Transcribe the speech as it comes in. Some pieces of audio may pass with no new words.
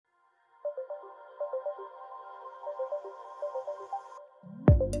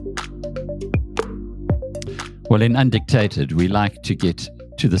Well, in Undictated, we like to get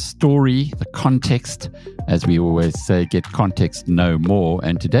to the story, the context. As we always say, get context, no more.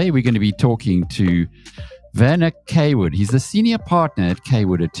 And today we're going to be talking to Werner Cawood. He's the senior partner at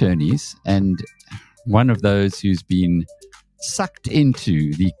Cawood Attorneys and one of those who's been sucked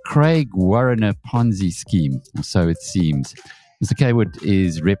into the Craig Warriner Ponzi scheme, or so it seems. Mr. Cawood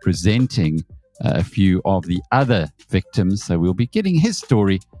is representing a few of the other victims, so we'll be getting his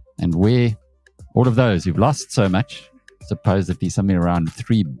story and where all of those who've lost so much, supposedly somewhere around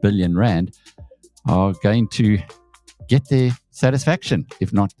 3 billion rand, are going to get their satisfaction,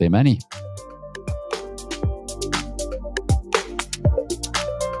 if not their money.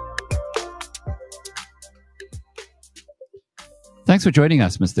 Thanks for joining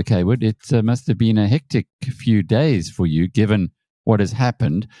us, Mr. Cawood. It must have been a hectic few days for you, given what has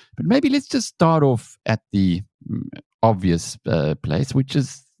happened. But maybe let's just start off at the obvious place, which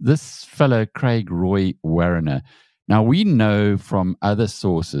is this fellow, Craig Warriner. Now, we know from other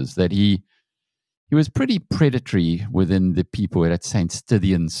sources that he was pretty predatory within the people at St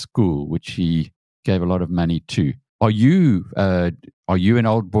Stithians school, which he gave a lot of money to. Are you an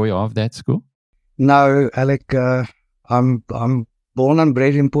old boy of that school? No, Alec. I'm born and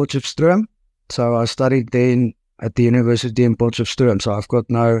bred in Potchefstroom, so I studied then at the university in Potchefstroom. So I've got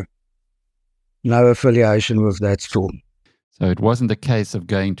no affiliation with that school. So it wasn't a case of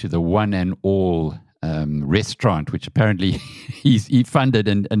going to the One and All restaurant, which apparently he funded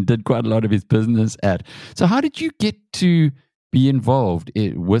and did quite a lot of his business at. So how did you get to be involved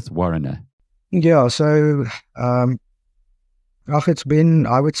with Warriner? Yeah, so it's been,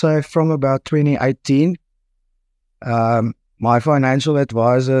 I would say, from about 2018. My financial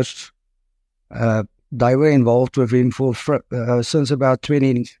advisors, they were involved with him since about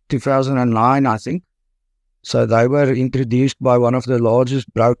 2009, I think. So they were introduced by one of the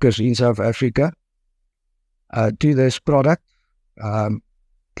largest brokers in South Africa to this product.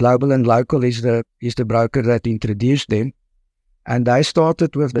 Global and Local is the broker that introduced them. And they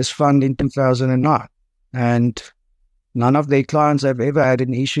started with this fund in 2009. And none of their clients have ever had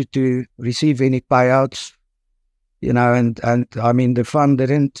an issue to receive any payouts, and I mean, the fund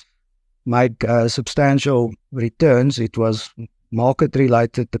didn't make substantial returns. It was market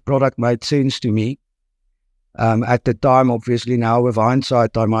related. The product made sense to me. At the time, obviously now with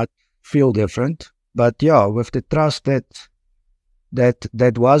hindsight, I might feel different. But yeah, with the trust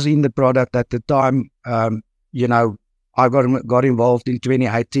that was in the product at the time, I got involved in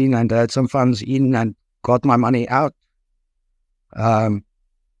 2018 and had some funds in and got my money out.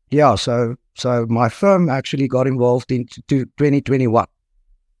 So my firm actually got involved in 2021.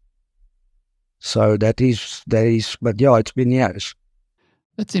 So that is, but yeah, it's been years.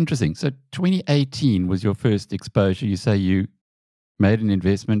 That's interesting. So 2018 was your first exposure. You say you made an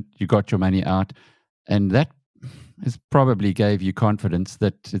investment, you got your money out, and that probably gave you confidence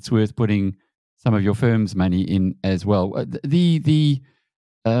that it's worth putting some of your firm's money in as well. Can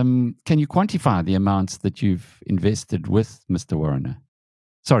you quantify the amounts that you've invested with Mr. Warriner?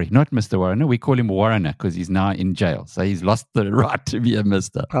 Sorry, not Mr. Warriner. We call him Warriner because he's now in jail. So he's lost the right to be a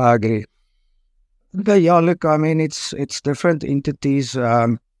Mr. I agree. But yeah, look, I mean, it's different entities.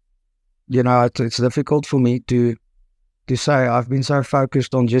 It's difficult for me to say. I've been so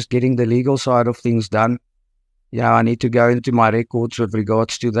focused on just getting the legal side of things done. I need to go into my records with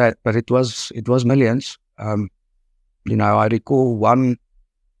regards to that. But it was millions. I recall one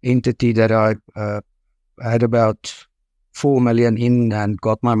entity that I had about 4 million in and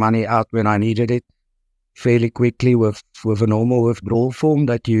got my money out when I needed it fairly quickly with a normal withdrawal form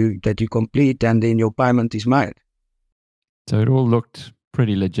that you complete, and then your payment is made. So it all looked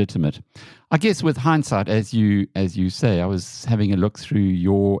pretty legitimate. I guess with hindsight, as you say, I was having a look through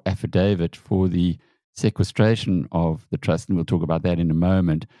your affidavit for the sequestration of the trust, and we'll talk about that in a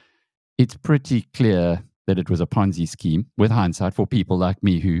moment. It's pretty clear that it was a Ponzi scheme with hindsight for people like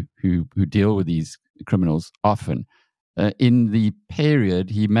me who deal with these criminals often. In the period,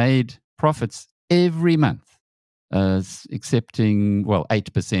 he made profits every month, accepting,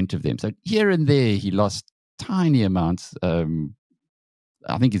 8% of them. So here and there, he lost tiny amounts.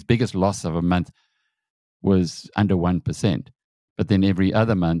 I think his biggest loss of a month was under 1%. But then every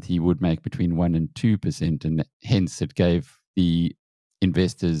other month, he would make between 1% and 2%. And hence, it gave the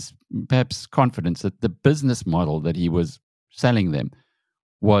investors perhaps confidence that the business model that he was selling them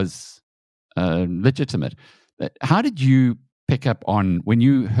was legitimate. How did you pick up on when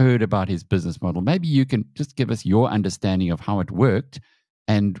you heard about his business model? Maybe you can just give us your understanding of how it worked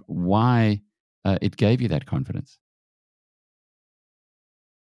and why it gave you that confidence.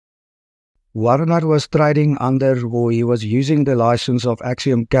 Warriner was trading under, or he was using the license of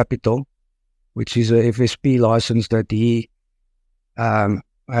Axiom Capital, which is a FSP license that he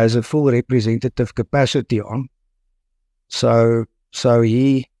has a full representative capacity on. So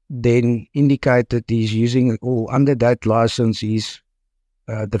he then indicated he's using, or under that license, he's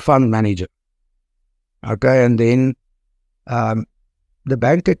the fund manager. Okay, and then the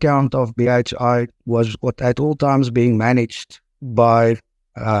bank account of BHI was at all times being managed by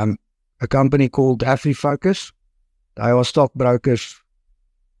a company called AfriFocus. They are stockbrokers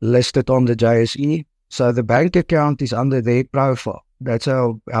listed on the JSE. So the bank account is under their profile. That's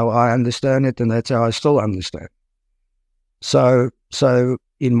how I understand it, and that's how I still understand. So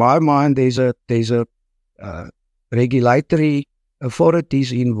in my mind, there's a regulatory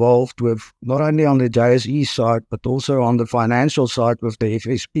authorities involved with not only on the JSE side, but also on the financial side with the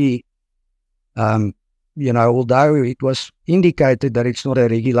FSP. Although it was indicated that it's not a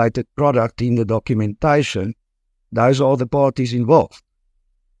regulated product in the documentation, those are the parties involved.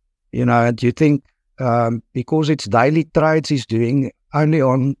 And you think because it's daily trades he's doing only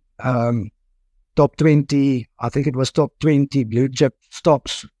on top 20, I think it was top 20 blue chip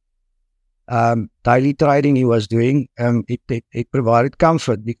stocks, daily trading he was doing, it provided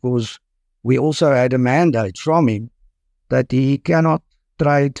comfort because we also had a mandate from him that he cannot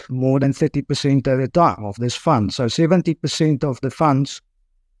trade more than 30% at a time of this fund. So 70% of the funds,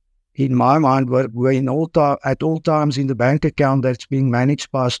 in my mind, were at all times in the bank account that's being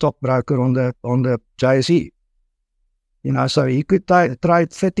managed by a stockbroker on the JSE. So he could trade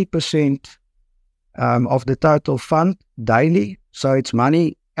 30% of the total fund daily. So it's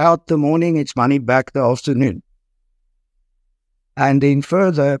money out the morning, it's money back the afternoon. And then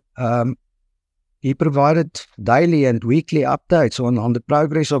further, he provided daily and weekly updates on the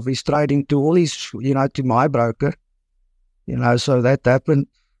progress of his trading to all his, to my broker. So that happened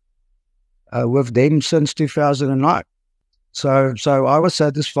with them since 2009. So I was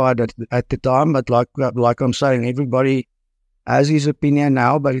satisfied at the time, but like I'm saying, everybody has his opinion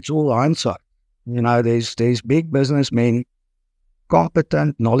now, but it's all hindsight. There's big businessmen,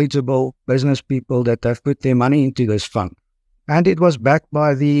 competent, knowledgeable business people that have put their money into this fund, and it was backed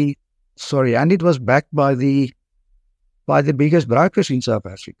by the biggest brokers in South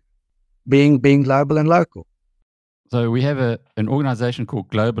Africa, being global and local. So we have an organization called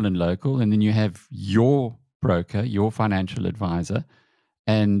Global and Local, and then you have your broker, your financial advisor,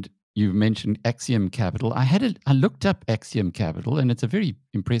 and you've mentioned Axiom Capital. I looked up Axiom Capital, and it's a very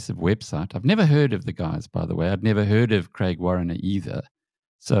impressive website. I've never heard of the guys, by the way. I'd never heard of Craig Warriner either.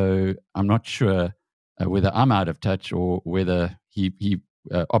 So I'm not sure whether I'm out of touch or whether he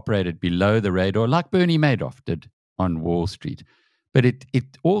operated below the radar like Bernie Madoff did on Wall Street. But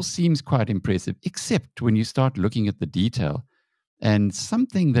it all seems quite impressive, except when you start looking at the detail. And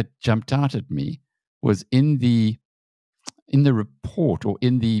something that jumped out at me was in the report, or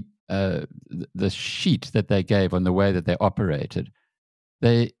in the sheet that they gave on the way that they operated.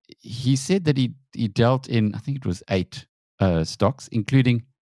 He said that he dealt in, I think it was 8 stocks, including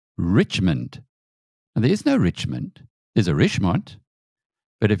Richmond. And there is no Richmond. There's a Richmond.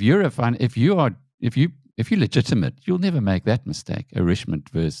 But if you're legitimate, you'll never make that mistake. A Richmond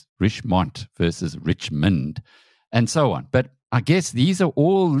versus Richmond, and so on. But I guess these are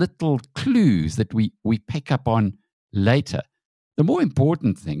all little clues that we pick up on later. The more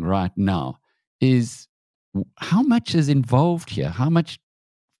important thing right now is how much is involved here. How much,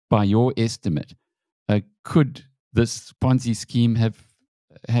 by your estimate, could this Ponzi scheme have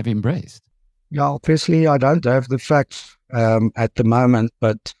embraced? Yeah, obviously I don't have the facts at the moment,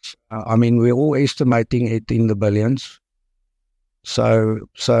 but we're all estimating it in the billions. So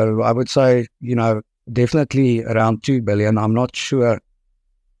I would say, definitely around 2 billion. I'm not sure.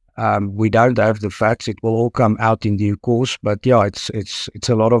 We don't have the facts. It will all come out in due course. But yeah, it's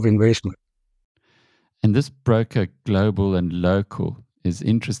a lot of investment. And this broker, Global and Local, is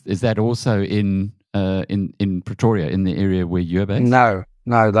that also in Pretoria, in the area where you're based?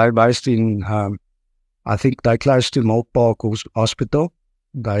 No, they're based in. I think they're close to Milk Park Hospital.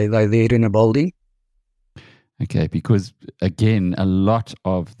 They're there in a building. Okay, because again, a lot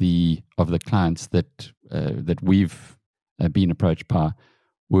of the clients that we've been approached by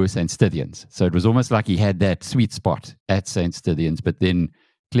were St Stithians. So it was almost like he had that sweet spot at St Stithians, but then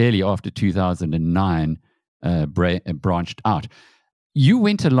clearly after 2009 branched out. You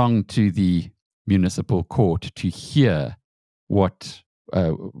went along to the municipal court to hear what,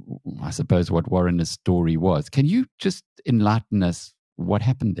 I suppose, what Warriner's story was. Can you just enlighten us what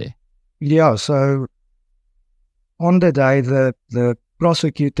happened there? Yeah, so on the day, the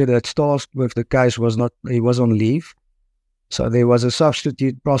prosecutor that's tasked with the case was on leave. So there was a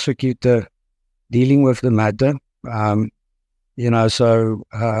substitute prosecutor dealing with the matter.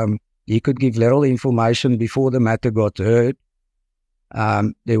 He could give little information before the matter got heard.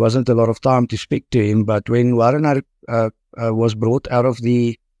 There wasn't a lot of time to speak to him, but when Warriner was brought out of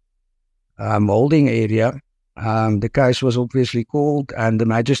the holding area, the case was obviously called, and the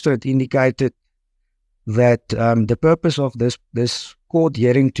magistrate indicated that the purpose of this court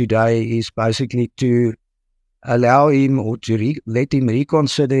hearing today is basically to allow him or to let him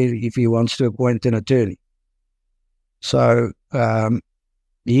reconsider if he wants to appoint an attorney. So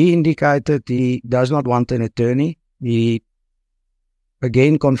he indicated he does not want an attorney. He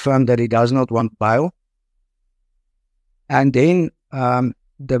again confirmed that he does not want bail. And then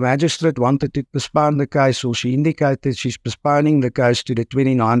the magistrate wanted to postpone the case, so she indicated she's postponing the case to the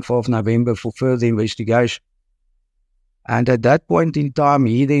 29th of November for further investigation. And at that point in time,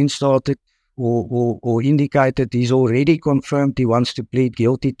 he then started or indicated he's already confirmed he wants to plead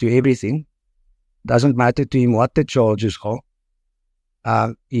guilty to everything. Doesn't matter to him what the charges are.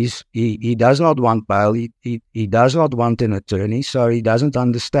 He does not want bail. He does not want an attorney, so he doesn't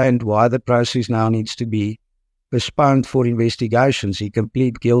understand why the process now needs to be postponed for investigations. He can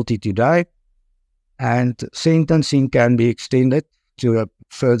plead guilty today, and sentencing can be extended to a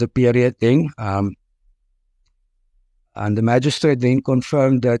further period then. And the magistrate then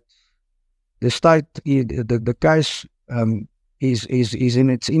confirmed that the state, the case is in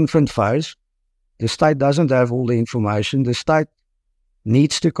its infant phase. The state doesn't have all the information. The state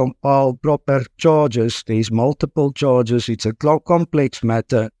needs to compile proper charges. There's multiple charges. It's a complex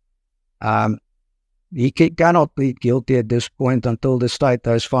matter. He cannot plead guilty at this point until the state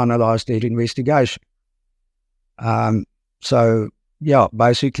has finalized their investigation.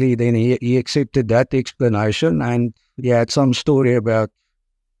 Basically then he accepted that explanation, and he had some story about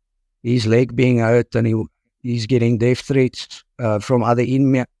his leg being hurt, and he's getting death threats from other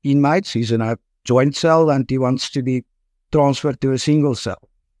inmates. He's in a joint cell and he wants to be transferred to a single cell.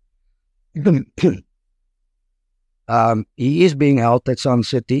 He is being held at Sun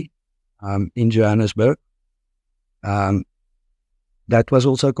City in Johannesburg. That was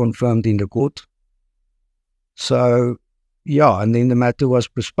also confirmed in the court. So, and then the matter was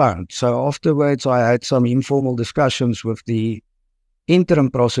postponed. So afterwards, I had some informal discussions with the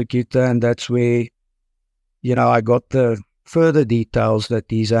interim prosecutor, and that's where, I got the further details that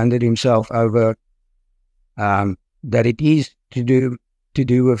he's handed himself over, that it is to do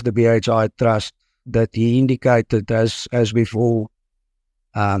with the BHI Trust, that he indicated as we've all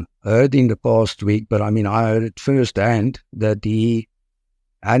heard in the past week, but I heard it firsthand, that he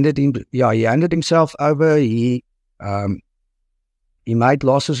handed himself over. He made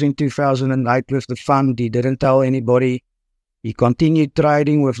losses in 2008 with the fund. He didn't tell anybody. He continued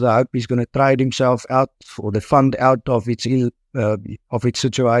trading with the hope he's going to trade himself out, or the fund out of its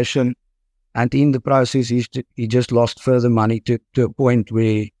situation. And in the process, he just lost further money to a point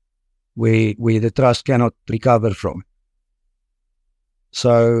where the trust cannot recover from.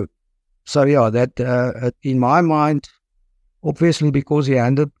 So that in my mind, obviously because he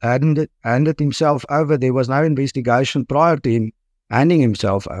handed himself over, there was no investigation prior to him handing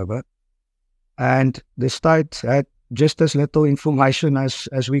himself over, and the state had just as little information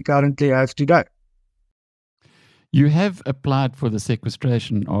as we currently have today. You have applied for the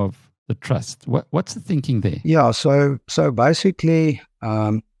sequestration of the trust. What's the thinking there? Yeah, so basically,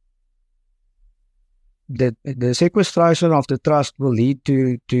 the sequestration of the trust will lead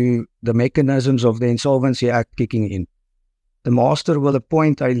to the mechanisms of the Insolvency Act kicking in. The master will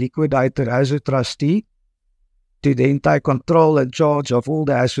appoint a liquidator as a trustee to then take control and charge of all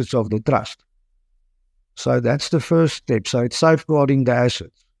the assets of the trust. So that's the first step. So it's safeguarding the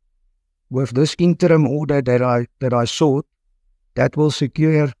assets. With this interim order that I sought, that will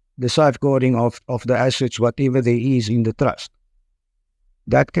secure the safeguarding of the assets, whatever there is in the trust.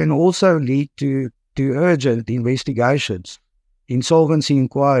 That can also lead to urgent investigations, insolvency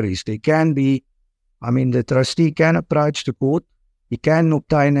inquiries. There can be, the trustee can approach the court. He can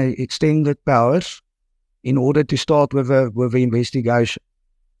obtain extended powers in order to start with an investigation.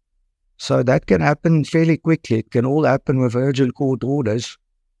 So that can happen fairly quickly. It can all happen with urgent court orders.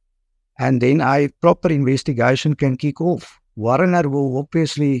 And then a proper investigation can kick off. Warriner will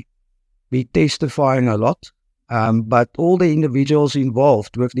obviously be testifying a lot, but all the individuals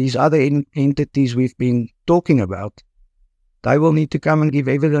involved with these other entities we've been talking about, they will need to come and give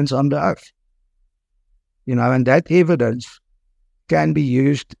evidence under oath. And that evidence can be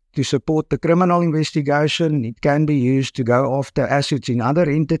used to support the criminal investigation. It can be used to go after assets in other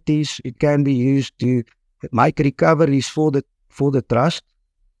entities. It can be used to make recoveries for the trust.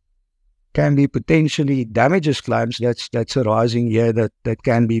 Can be potentially damages claims that's arising here that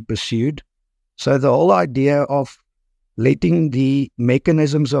can be pursued. So the whole idea of letting the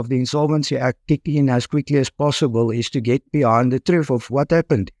mechanisms of the Insolvency Act kick in as quickly as possible is to get behind the truth of what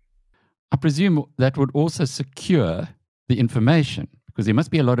happened. I presume that would also secure the information, because there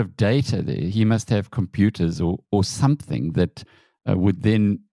must be a lot of data there. He must have computers or something that would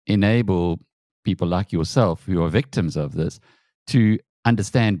then enable people like yourself, who are victims of this, to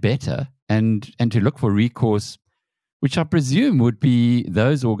understand better and to look for recourse, which I presume would be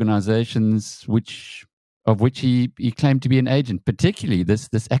those organizations of which he claimed to be an agent, particularly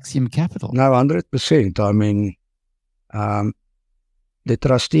this Axiom Capital. No, 100%. I mean, the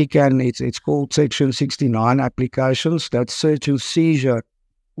trustee it's called Section 69 applications. That's search and seizure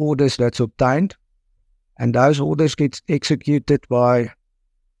orders that's obtained. And those orders get executed by,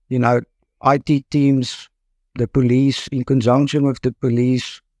 IT teams, the police, in conjunction with the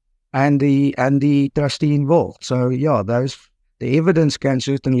police and the trustee involved. So, yeah, the evidence can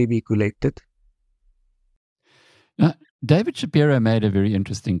certainly be collected. Now, David Shapiro made a very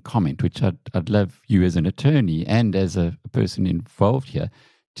interesting comment, which I'd love you as an attorney and as a person involved here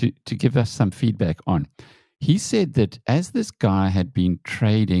to give us some feedback on. He said that as this guy had been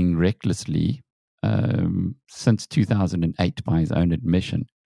trading recklessly since 2008 by his own admission,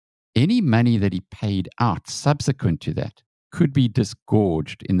 any money that he paid out subsequent to that could be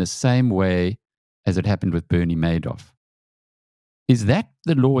disgorged in the same way as it happened with Bernie Madoff. Is that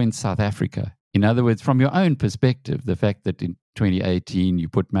the law in South Africa? In other words, from your own perspective, the fact that in 2018 you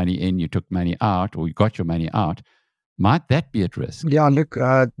put money in, you took money out, or you got your money out, might that be at risk? Yeah, look,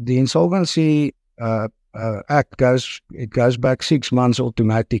 the Insolvency Act goes back 6 months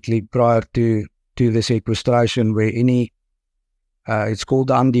automatically prior to the sequestration, where it's called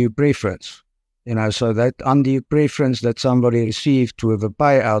undue preference. So that undue preference that somebody received with a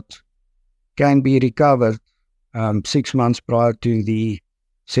payout can be recovered 6 months prior to the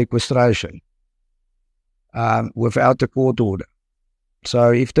sequestration without a court order.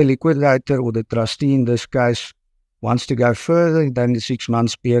 So if the liquidator or the trustee in this case wants to go further than the 6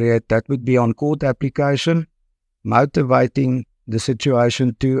 months period, that would be on court application, motivating the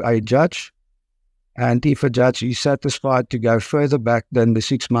situation to a judge. And if a judge is satisfied to go further back than the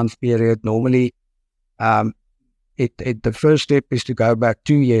 6 month period, normally the first step is to go back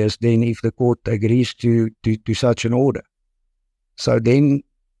 2 years, then if the court agrees to such an order. So then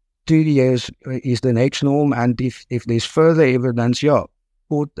 2 years is the next norm, and if there's further evidence, a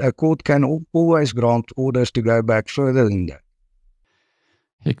court can always grant orders to go back further than that.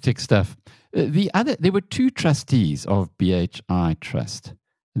 Hectic stuff. There were 2 trustees of BHI Trust.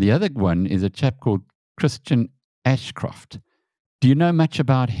 The other one is a chap called Christian Ashcroft. Do you know much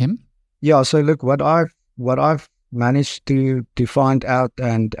about him? Yeah, so look, what I've managed to find out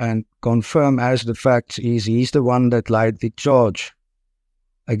and confirm as the facts is he's the one that laid the charge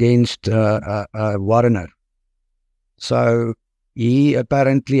against Warriner. So he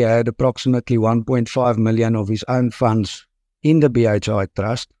apparently had approximately 1.5 million of his own funds in the BHI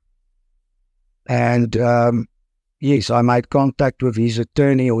Trust. And yes, I made contact with his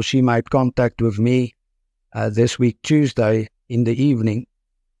attorney, or she made contact with me this week, Tuesday, in the evening.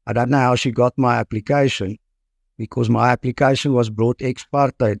 I don't know how she got my application, because my application was brought ex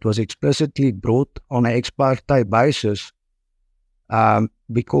parte. It was explicitly brought on an ex parte basis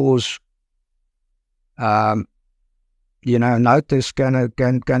because, notice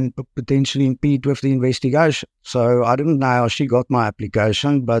can potentially impede with the investigation. So I didn't know how she got my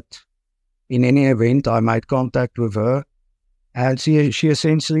application, but in any event, I made contact with her, and she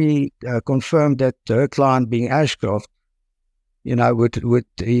essentially confirmed that her client, being Ashcroft,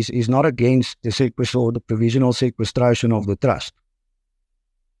 is not against the sequestration or the provisional sequestration of the trust.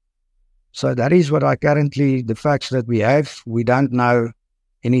 So that is what the facts that we have. We don't know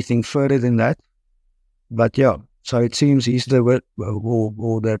anything further than that. But yeah, so it seems he's the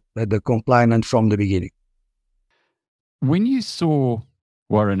complainant from the beginning. When you saw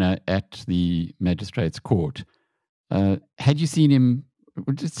Warriner at the magistrate's court, had you seen him?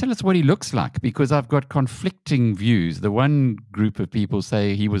 Just tell us what he looks like, because I've got conflicting views. The one group of people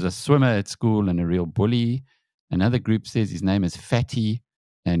say he was a swimmer at school and a real bully. Another group says his name is Fatty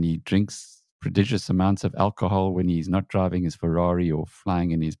and he drinks prodigious amounts of alcohol when he's not driving his Ferrari or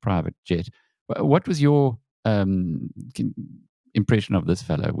flying in his private jet. What was your impression of this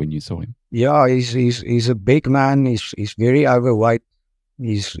fellow when you saw him? Yeah, he's a big man. He's very overweight.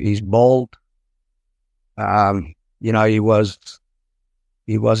 He's bald.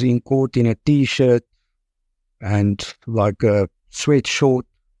 He was in court in a t-shirt and like a sweatshirt.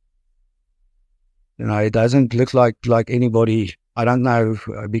 It doesn't look like anybody. I don't know,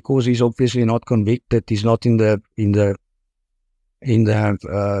 because he's obviously not convicted. He's not in the in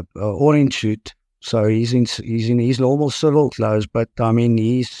the orange suit. So he's in his normal civil clothes, but I mean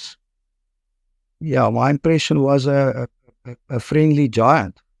my impression was a friendly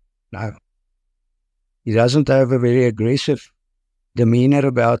giant. No, he doesn't have a very aggressive demeanor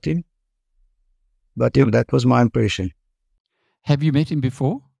about him, but that was my impression. Have you met him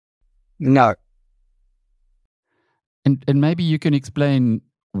before? No. And maybe you can explain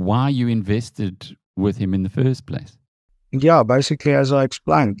why you invested with him in the first place. Yeah, basically, as I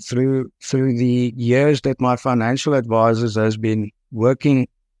explained, through the years that my financial advisors has been working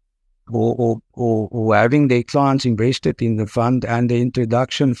or having their clients invested in the fund, and the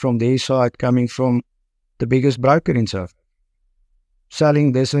introduction from their side coming from the biggest broker in South Africa,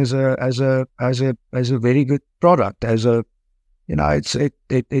 selling this as a very good product,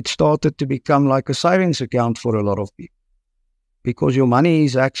 it started to become like a savings account for a lot of people, because your money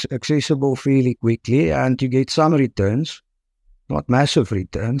is accessible fairly quickly and you get some returns, not massive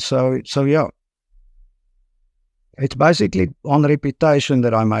returns. So yeah, it's basically on reputation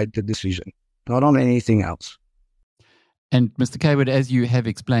that I made the decision, not on anything else. And Mr. Cawood, as you have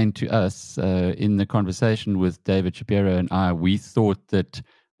explained to us in the conversation with David Shapiro and I, we thought that,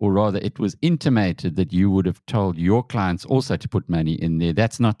 or rather it was intimated that you would have told your clients also to put money in there.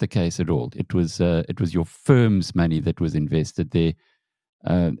 That's not the case at all. It was your firm's money that was invested there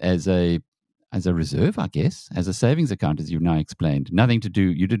as a reserve, I guess, as a savings account, as you've now explained. Nothing to do,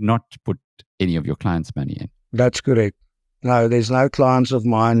 you did not put any of your clients' money in. That's correct. No, there's no clients of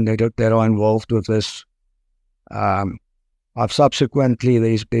mine that are involved with this. I've subsequently,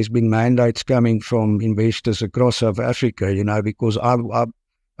 there's been mandates coming from investors across South Africa, because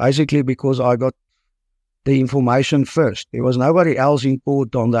because I got the information first. There was nobody else in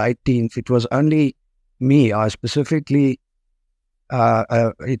court on the 18th. It was only me. I specifically,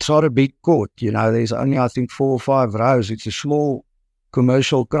 it's not a big court, there's only, I think, 4 or 5 rows. It's a small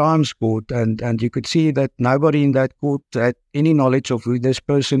commercial crimes court, and you could see that nobody in that court had any knowledge of who this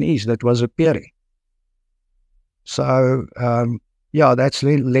person is that was appearing. So, that's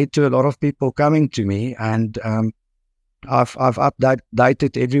led to a lot of people coming to me, and I've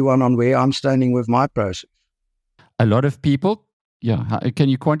updated everyone on where I'm standing with my process. A lot of people? Yeah. Can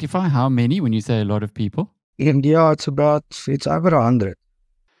you quantify how many when you say a lot of people? Yeah, it's over 100.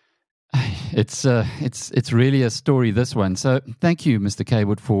 It's really a story, this one. So thank you, Mr.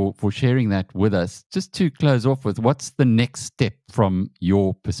 Cawood, for sharing that with us. Just to close off with, what's the next step from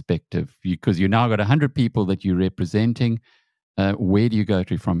your perspective? Because you now got 100 people that you're representing. Where do you go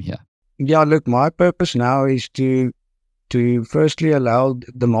to from here? Yeah, look, my purpose now is to firstly allow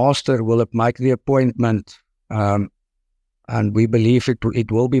the master will make the appointment, and we believe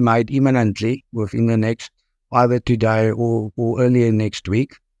it will be made imminently within the next, either today or earlier next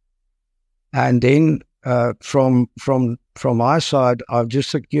week. And then from my side, I'm just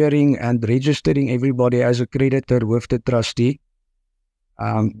securing and registering everybody as a creditor with the trustee.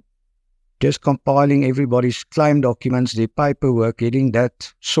 Just compiling everybody's claim documents, their paperwork, getting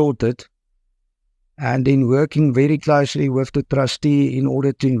that sorted, and then working very closely with the trustee in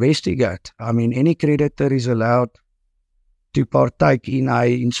order to investigate. I mean, any creditor is allowed to partake in a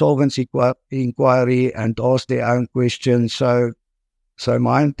insolvency inquiry and ask their own questions. So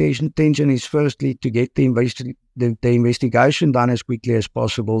my intention is firstly to get the investigation done as quickly as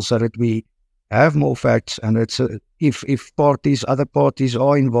possible, so that we have more facts, and it's if other parties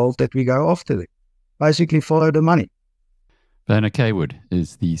are involved, that we go after them. Basically, follow the money. Werner Cawood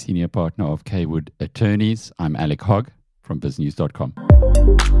is the senior partner of Cawood Attorneys. I'm Alec Hogg from biznews.com.